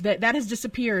that has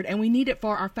disappeared, and we need it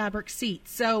for our fabric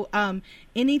seats. So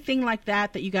anything like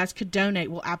that you guys could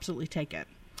donate, we'll absolutely take it.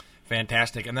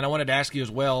 Fantastic. And then I wanted to ask you as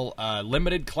well,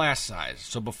 limited class size.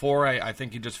 So before, I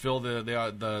think you just fill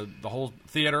the whole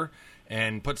theater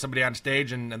and put somebody on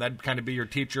stage, and that'd kind of be your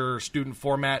teacher-student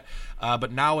format.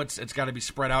 But now it's got to be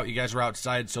spread out. You guys are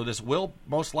outside, so this will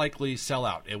most likely sell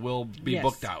out. It will be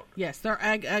booked out. Yes.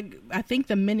 I think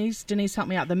the minis, Denise, help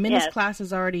me out. The minis class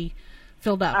is already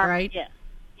filled up, right?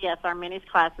 Yes, our minis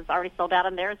class is already sold out,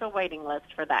 and there's a waiting list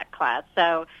for that class.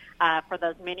 So for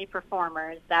those mini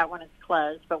performers, that one is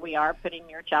closed, but we are putting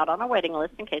your child on a waiting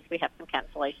list in case we have some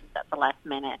cancellations at the last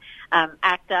minute.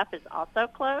 Act Up is also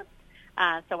closed.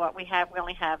 So what we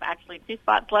only have actually 2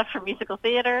 spots left for musical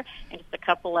theater and just a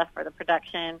couple left for the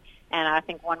production, and I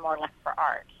think 1 more left for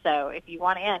art. So if you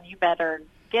want in, you better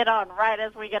get on right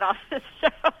as we get off this show,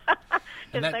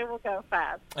 because they will go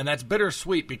fast. And that's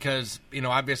bittersweet because,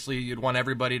 obviously you'd want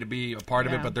everybody to be a part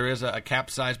of it, but there is a cap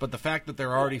size. But the fact that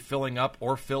they're already filling up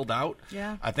or filled out,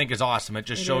 I think is awesome. It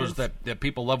just shows that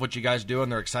people love what you guys do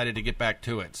and they're excited to get back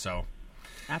to it. So.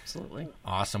 Absolutely.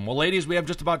 Awesome. Well, ladies, we have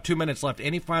just about 2 minutes left.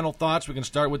 Any final thoughts? We can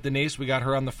start with Denise. We got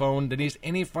her on the phone. Denise,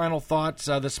 any final thoughts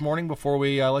this morning before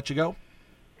we let you go?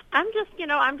 I'm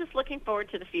just looking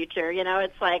forward to the future.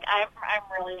 It's like I'm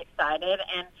really excited,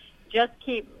 and just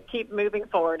keep moving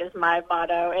forward is my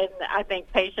motto, and I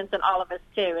think patience and all of us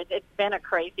too. It's been a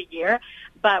crazy year,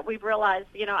 but we've realized,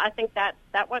 I think that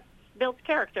what builds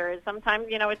character is sometimes,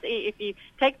 it's if you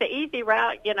take the easy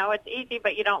route, it's easy,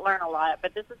 but you don't learn a lot.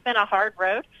 But this has been a hard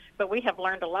road, but we have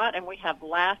learned a lot, and we have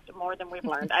laughed more than we've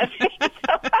learned. I think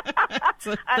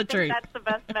I think that's the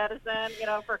best medicine,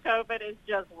 for COVID is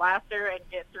just laughter and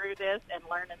get through this and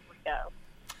learn as we go.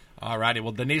 All righty.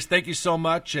 Well, Denise, thank you so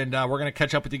much, and we're going to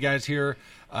catch up with you guys here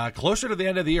closer to the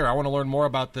end of the year. I want to learn more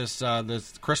about this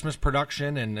Christmas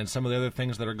production and some of the other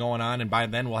things that are going on, and by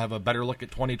then we'll have a better look at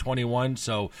 2021.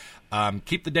 So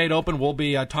keep the date open. We'll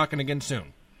be talking again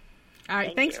soon. All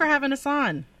right. Thanks for having us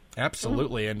on.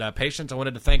 Absolutely. And Patience, I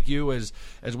wanted to thank you as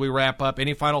we wrap up.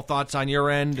 Any final thoughts on your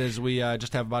end as we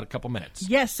just have about a couple minutes?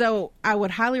 Yes, so I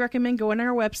would highly recommend going to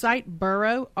our website,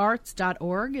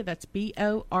 boroarts.org. That's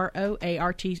BOROARTS.org.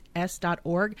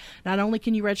 Not only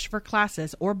can you register for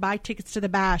classes or buy tickets to the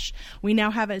bash, we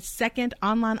now have a second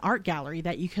online art gallery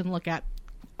that you can look at.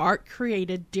 Art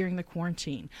created during the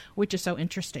quarantine, which is so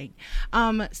interesting.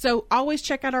 So always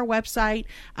check out our website.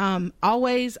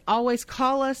 Always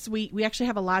call us. We actually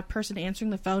have a live person answering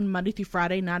the phone Monday through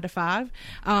Friday, 9 to 5.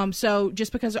 So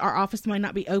just because our office might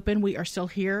not be open, we are still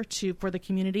here for the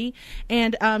community.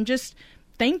 And just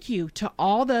thank you to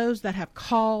all those that have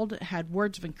called, had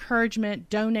words of encouragement,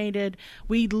 donated.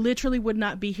 We literally would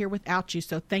not be here without you.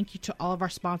 So thank you to all of our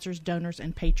sponsors, donors,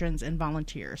 and patrons and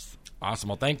volunteers. Awesome.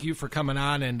 Well, thank you for coming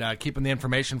on and keeping the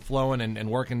information flowing and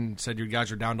working. Said you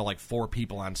guys are down to like 4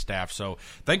 people on staff. So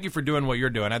thank you for doing what you're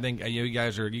doing. I think you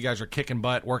guys are kicking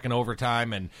butt, working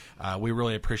overtime, and we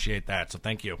really appreciate that. So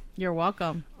thank you. You're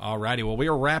welcome. All righty. Well, we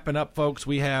are wrapping up, folks.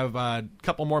 We have a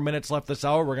couple more minutes left this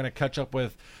hour. We're going to catch up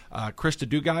with Krista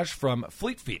Dugash from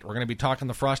Fleet Feet. We're going to be talking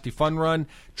the Frosty Fun Run,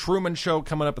 Truman Show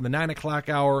coming up in the 9 o'clock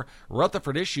hour,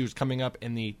 Rutherford Issues coming up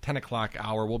in the 10 o'clock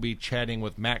hour. We'll be chatting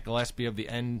with Matt Gillespie of the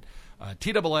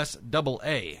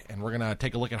TSSAA, and we're going to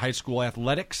take a look at high school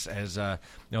athletics as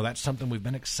that's something we've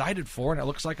been excited for, and it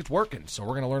looks like it's working. So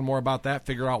we're going to learn more about that,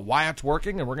 figure out why it's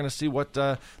working, and we're going to see what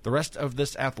the rest of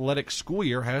this athletic school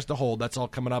year has to hold. That's all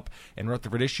coming up in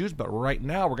Rutherford Issues, but right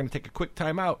now we're going to take a quick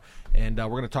time out, and we're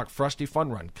going to talk Frosty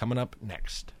Fun Run coming up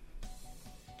next.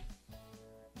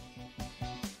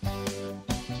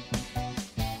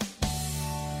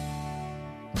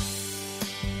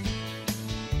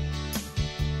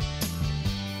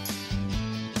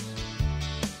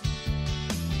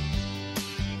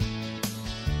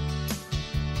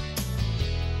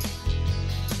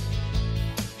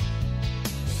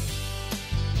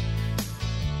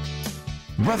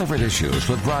 Rutherford Issues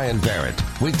with Brian Barrett.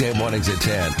 Weekday mornings at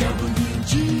 10.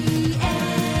 WGNS,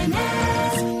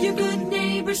 your good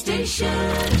neighbor station.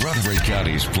 Rutherford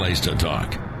County's place to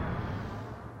talk.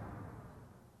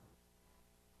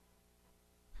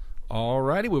 All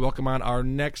righty. We welcome on our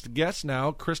next guest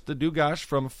now, Krista Dugash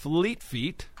from Fleet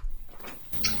Feet.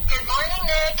 Good morning,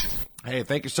 Nick. Hey,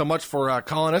 thank you so much for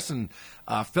calling us and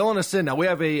filling us in. Now, we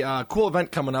have a cool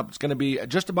event coming up. It's going to be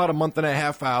just about a month and a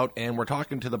half out, and we're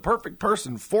talking to the perfect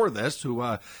person for this,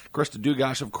 Krista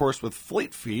Dugash, of course, with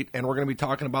Fleet Feet, and we're going to be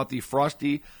talking about the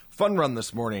Frosty Fun Run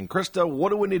this morning. Krista, what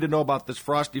do we need to know about this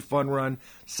Frosty Fun Run?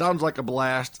 Sounds like a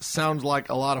blast. Sounds like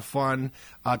a lot of fun.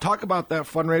 Talk about that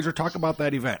fundraiser. Talk about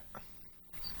that event.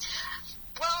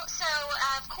 Well, so,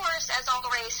 of course, as all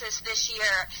the races this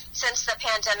year, since the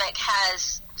pandemic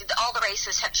all the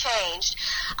races have changed,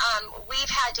 we've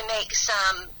had to make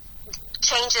some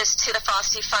changes to the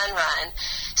Frosty Fun Run.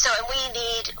 So, and we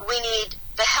need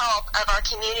the help of our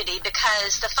community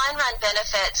because the Fun Run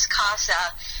benefits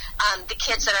CASA, the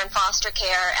kids that are in foster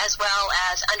care, as well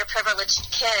as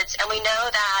underprivileged kids. And we know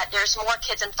that there's more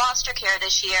kids in foster care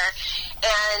this year,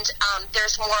 and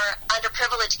there's more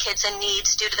underprivileged kids in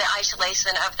needs due to the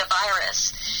isolation of the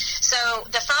virus. So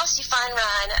the Frosty Fun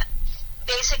Run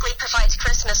basically provides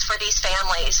Christmas for these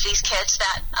families, these kids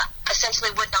that essentially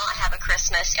would not have a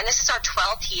Christmas. And this is our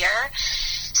 12th year.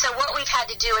 So what we've had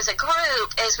to do as a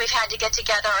group is we've had to get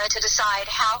together to decide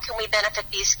how can we benefit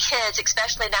these kids,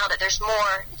 especially now that there's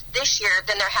more this year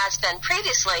than there has been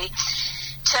previously,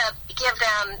 to give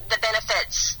them the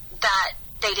benefits that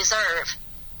they deserve.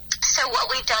 So what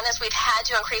we've done is we've had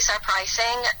to increase our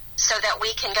pricing so that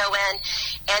we can go in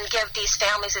and give these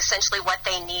families essentially what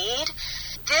they need.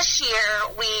 This year,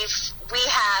 we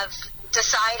have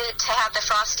decided to have the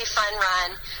Frosty Fun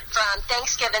Run from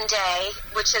Thanksgiving Day,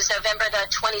 which is November the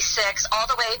 26th, all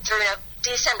the way through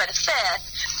December the 5th.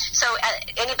 So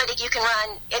anybody, you can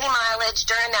run any mileage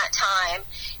during that time.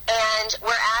 And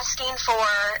we're asking for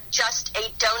just a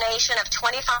donation of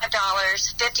 $25,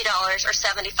 $50, or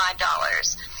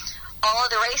 $75. All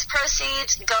of the race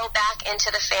proceeds go back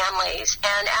into the families.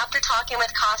 And after talking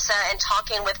with CASA and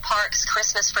talking with Parks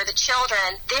Christmas for the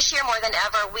Children, this year more than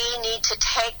ever, we need to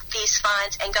take these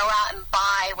funds and go out and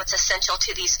buy what's essential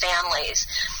to these families.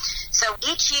 So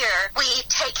each year, we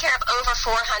take care of over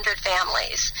 400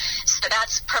 families. So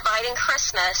that's providing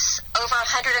Christmas over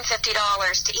 $150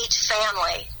 to each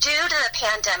family. Due to the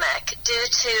pandemic, due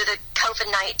to the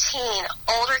COVID-19,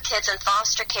 older kids in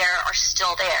foster care are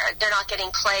still there. They're not getting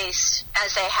placed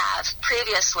as they have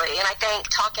previously. And I think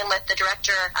talking with the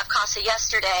director of CASA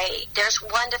yesterday, there's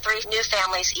 1 to 3 new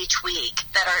families each week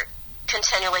that are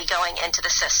continually going into the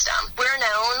system. We're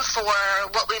known for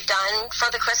what we've done for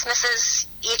the Christmases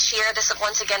each year. This is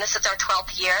our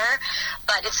 12th year,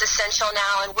 but it's essential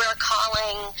now, and we're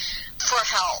calling for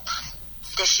help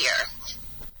this year.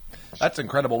 That's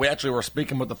incredible. We actually were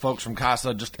speaking with the folks from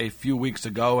CASA just a few weeks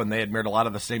ago, and they admired a lot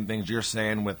of the same things you're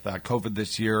saying with COVID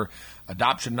this year.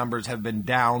 Adoption numbers have been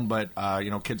down, but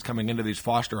kids coming into these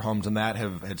foster homes and that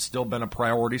had still been a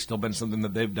priority, still been something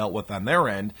that they've dealt with on their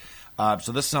end.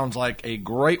 So this sounds like a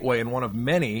great way, and one of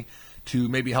many, to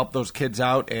maybe help those kids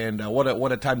out. And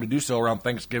what a time to do so around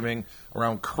Thanksgiving,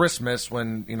 around Christmas,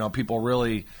 when people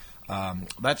really.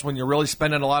 That's when you're really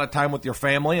spending a lot of time with your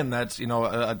family, and that's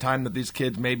a time that these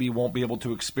kids maybe won't be able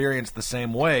to experience the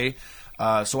same way.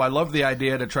 So I love the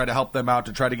idea to try to help them out,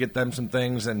 to try to get them some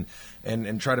things and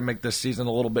try to make this season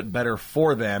a little bit better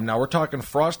for them. Now we're talking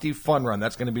Frosty Fun Run.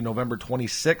 That's going to be November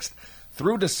 26th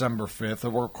through December 5th.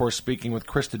 And we're, of course, speaking with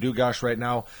Krista Dugash right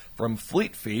now from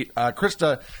Fleet Feet.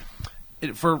 Krista,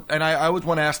 I always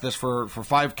want to ask this for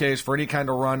 5Ks, for any kind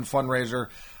of run, fundraiser,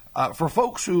 for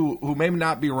folks who may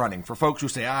not be running, for folks who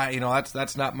say,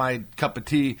 that's not my cup of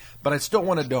tea, but I still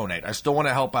want to donate. I still want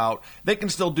to help out. They can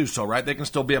still do so, right? They can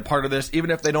still be a part of this, even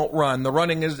if they don't run. The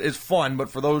running is fun, but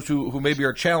for those who maybe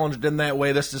are challenged in that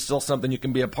way, this is still something you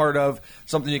can be a part of,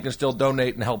 something you can still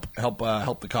donate and help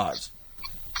the cause.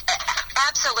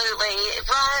 Absolutely.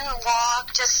 Run,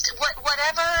 walk, just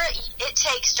whatever it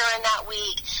takes during that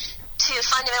week to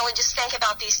fundamentally just think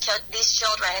about these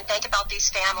children and think about these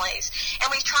families.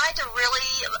 And we've tried to really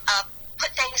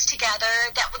put things together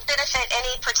that would benefit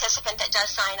any participant that does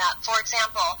sign up. For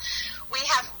example, we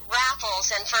have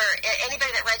raffles, and for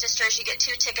anybody that registers, you get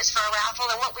 2 tickets for a raffle.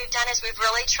 And what we've done is we've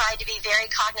really tried to be very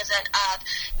cognizant of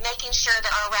making sure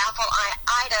that our raffle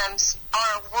items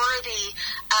are worthy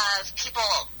of people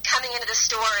coming into the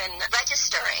store and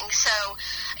registering. So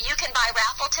you can buy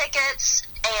raffle tickets,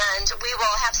 and we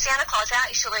will have Santa Claus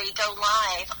actually go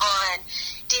live on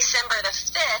December the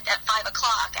 5th at 5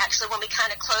 o'clock, actually, when we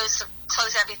kind of close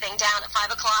everything down at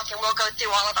 5 o'clock, and we'll go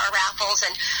through all of our raffles.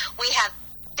 And we have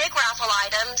big raffle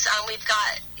items. We've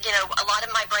got, a lot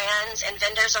of my brands and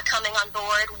vendors are coming on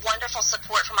board. Wonderful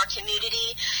support from our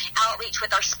community, outreach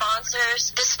with our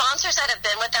sponsors. The sponsors that have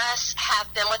been with us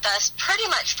pretty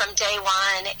much from day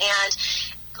one, and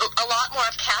a lot more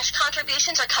of cash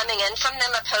contributions are coming in from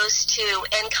them opposed to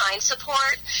in-kind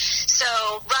support. So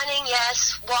running,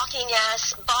 yes. Walking,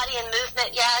 yes. Body and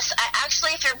movement, yes.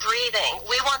 Actually, if you're breathing,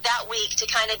 we want that week to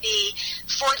kind of be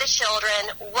for the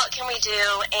children. What can we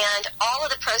do? And all of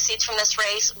the proceeds from this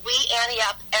race, we ante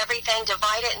up everything,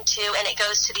 divide it in 2, and it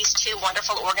goes to these 2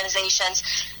 wonderful organizations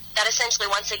that essentially,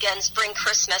 once again, bring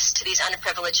Christmas to these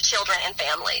underprivileged children and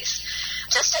families.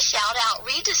 Just a shout out,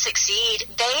 Read to Succeed,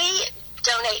 they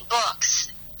donate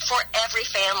books for every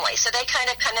family. So they kind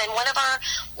of come in. One of our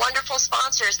wonderful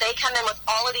sponsors, they come in with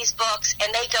all of these books,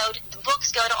 and the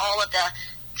books go to all of the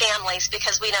families,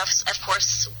 because we know, of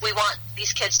course, we want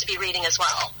these kids to be reading as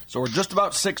well. So we're just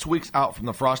about 6 weeks out from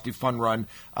the Frosty Fun Run.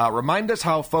 Remind us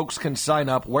how folks can sign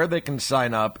up, where they can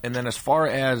sign up, and then as far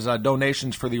as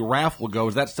donations for the raffle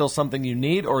goes, is that still something you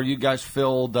need, or are you guys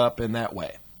filled up in that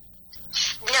way?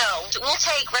 No, we'll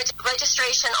take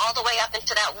registration all the way up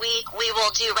into that week. We will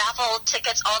do raffle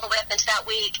tickets all the way up into that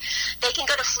week. They can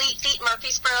go to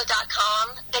fleetfeetmurfreesboro.com.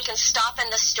 They can stop in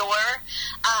the store.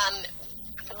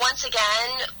 Once again,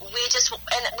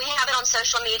 we have it on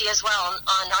social media as well,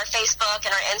 on our Facebook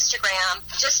and our Instagram.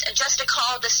 Just to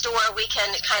call the store, we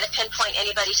can kind of pinpoint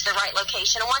anybody to the right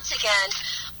location. And once again,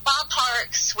 Bob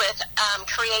Parks with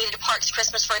created Parks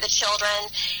Christmas for the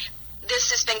Children.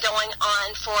 This has been going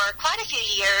on for quite a few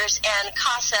years, and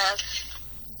CASA,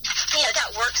 that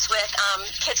works with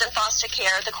kids in foster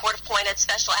care, the court-appointed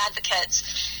special advocates.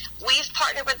 We've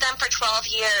partnered with them for 12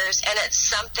 years, and it's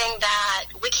something that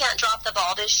we can't drop the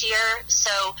ball this year.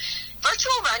 So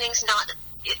virtual running's not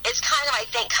it's kind of, I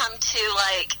think, come to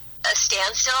like a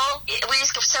standstill.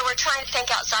 So we're trying to think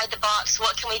outside the box.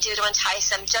 What can we do to entice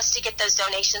them just to get those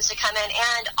donations to come in?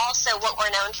 And also what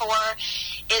we're known for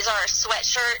is our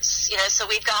sweatshirts. So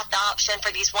we've got the option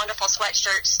for these wonderful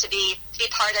sweatshirts to be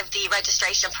part of the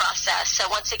registration process. So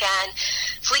once again,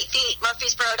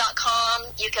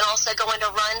 FleetFeetMurfreesboro.com. You can also go into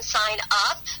Run Sign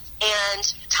Up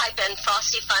and type in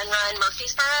Frosty Fun Run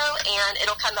Murfreesboro, and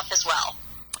it'll come up as well.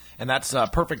 And that's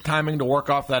perfect timing to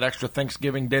work off that extra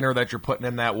Thanksgiving dinner that you're putting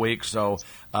in that week. So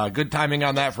good timing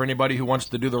on that for anybody who wants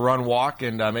to do the run walk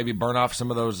and maybe burn off some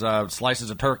of those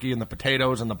slices of turkey and the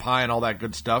potatoes and the pie and all that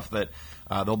good stuff that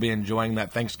they'll be enjoying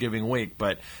that Thanksgiving week.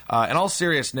 But in all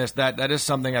seriousness, that is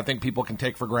something I think people can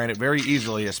take for granted very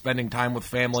easily, is spending time with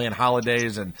family and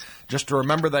holidays, and just to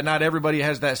remember that not everybody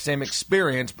has that same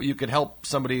experience, but you could help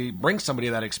somebody, bring somebody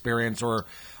that experience, or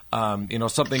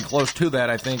something close to that,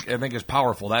 I think is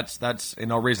powerful. That's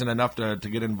reason enough to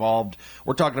get involved.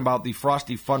 We're talking about the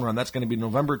Frosty Fun Run. That's going to be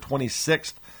November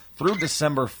 26th through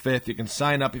December 5th. You can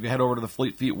sign up if you head over to the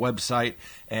Fleet Feet website,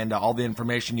 and all the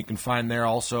information you can find there.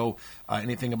 Also,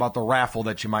 anything about the raffle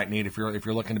that you might need if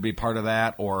you're looking to be part of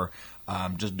that, or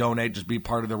just donate, just be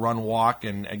part of the run walk.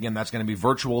 And again, that's going to be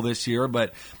virtual this year,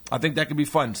 but I think that could be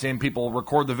fun. Seeing people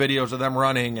record the videos of them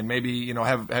running, and maybe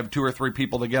have 2 or 3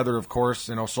 people together, of course,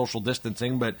 social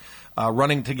distancing, but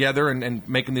running together and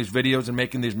making these videos and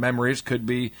making these memories could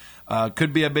be a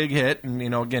big hit. And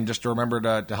again, just to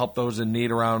remember to help those in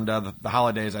need around the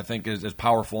holidays, I think is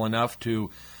powerful enough to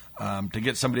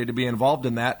get somebody to be involved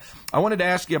in that. I wanted to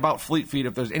ask you about Fleet Feet,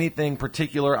 if there's anything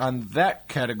particular on that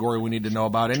category we need to know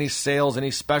about, any sales,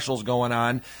 any specials going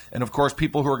on. And, of course,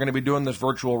 people who are going to be doing this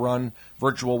virtual run,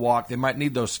 virtual walk, they might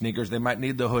need those sneakers, they might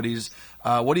need the hoodies.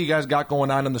 What do you guys got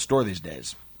going on in the store these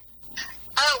days?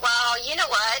 Oh, well, you know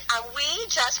what? We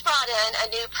just brought in a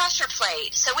new pressure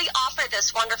plate. So we offer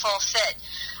this wonderful fit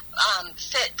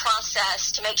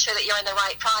process to make sure that you're in the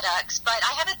right products. But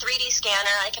I have a 3D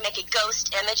scanner. I can make a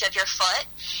ghost image of your foot.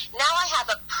 Now I have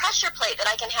a pressure plate that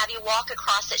I can have you walk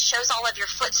across that shows all of your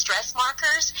foot stress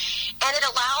markers, and it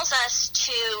allows us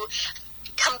to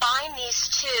combine these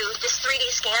two, this 3D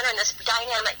scanner and this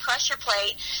dynamic pressure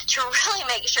plate, to really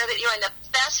make sure that you're in the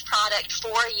best product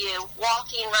for you,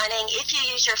 walking, running, if you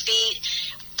use your feet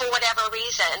for whatever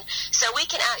reason. So we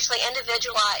can actually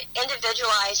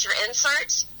individualize your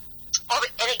inserts,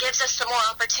 and it gives us some more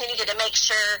opportunity to make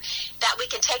sure that we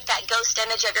can take that ghost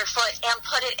image of your foot and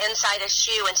put it inside a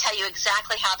shoe and tell you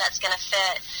exactly how that's going to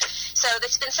fit. So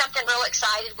that's been something real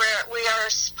excited. We are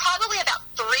probably about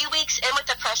 3 weeks in with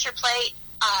the pressure plate,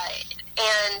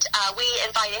 and we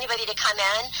invite anybody to come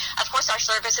in. Of course, our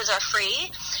services are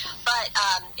free, but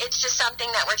it's just something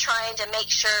that we're trying to make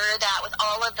sure that with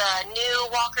all of the new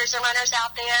walkers and runners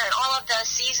out there, and all of the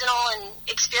seasonal and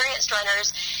experienced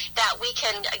runners, that we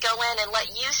can go in and let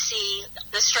you see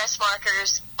the stress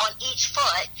markers on each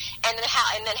foot, and then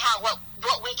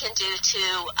what we can do to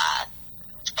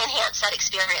enhance that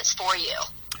experience for you.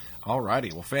 All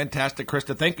righty. Well, fantastic,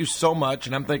 Krista. Thank you so much.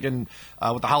 And I'm thinking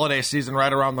with the holiday season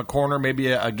right around the corner,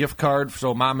 maybe a gift card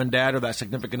so mom and dad or that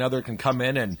significant other can come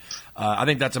in. And I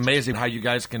think that's amazing how you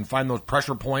guys can find those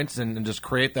pressure points and just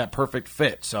create that perfect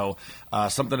fit. So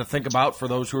something to think about for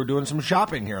those who are doing some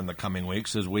shopping here in the coming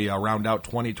weeks as we round out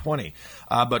 2020.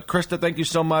 But, Krista, thank you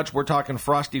so much. We're talking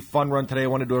Frosty Fun Run today. I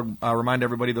wanted to remind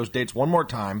everybody those dates one more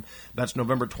time. That's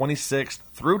November 26th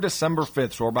through December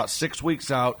 5th, so we're about 6 weeks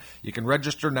out. You can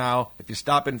register now. If you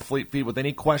stop in Fleet Feet with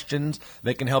any questions,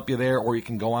 they can help you there, or you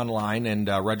can go online and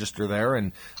register there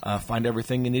and find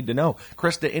everything you need to know.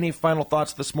 Krista, any final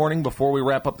thoughts this morning before we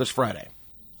wrap up this Friday?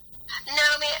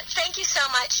 No, man, thank you so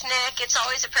much, Nick. It's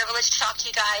always a privilege to talk to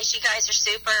you guys. You guys are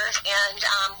super, and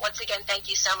once again, thank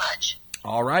you so much.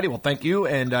 All righty. Well, thank you,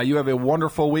 and you have a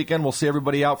wonderful weekend. We'll see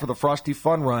everybody out for the Frosty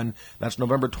Fun Run. That's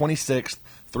November 26th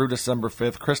through December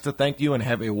 5th. Krista, thank you, and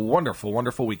have a wonderful,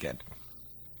 wonderful weekend.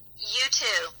 You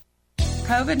too.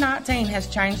 COVID-19 has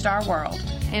changed our world.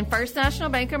 And First National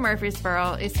Bank of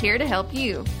Murfreesboro is here to help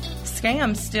you.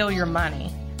 Scams steal your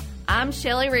money. I'm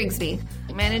Shelley Rigsby,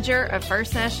 manager of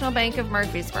First National Bank of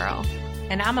Murfreesboro.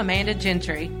 And I'm Amanda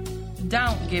Gentry.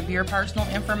 Don't give your personal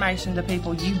information to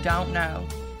people you don't know,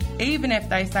 even if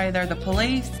they say they're the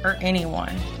police or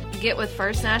anyone. Get with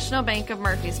First National Bank of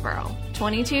Murfreesboro,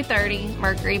 2230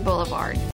 Mercury Boulevard.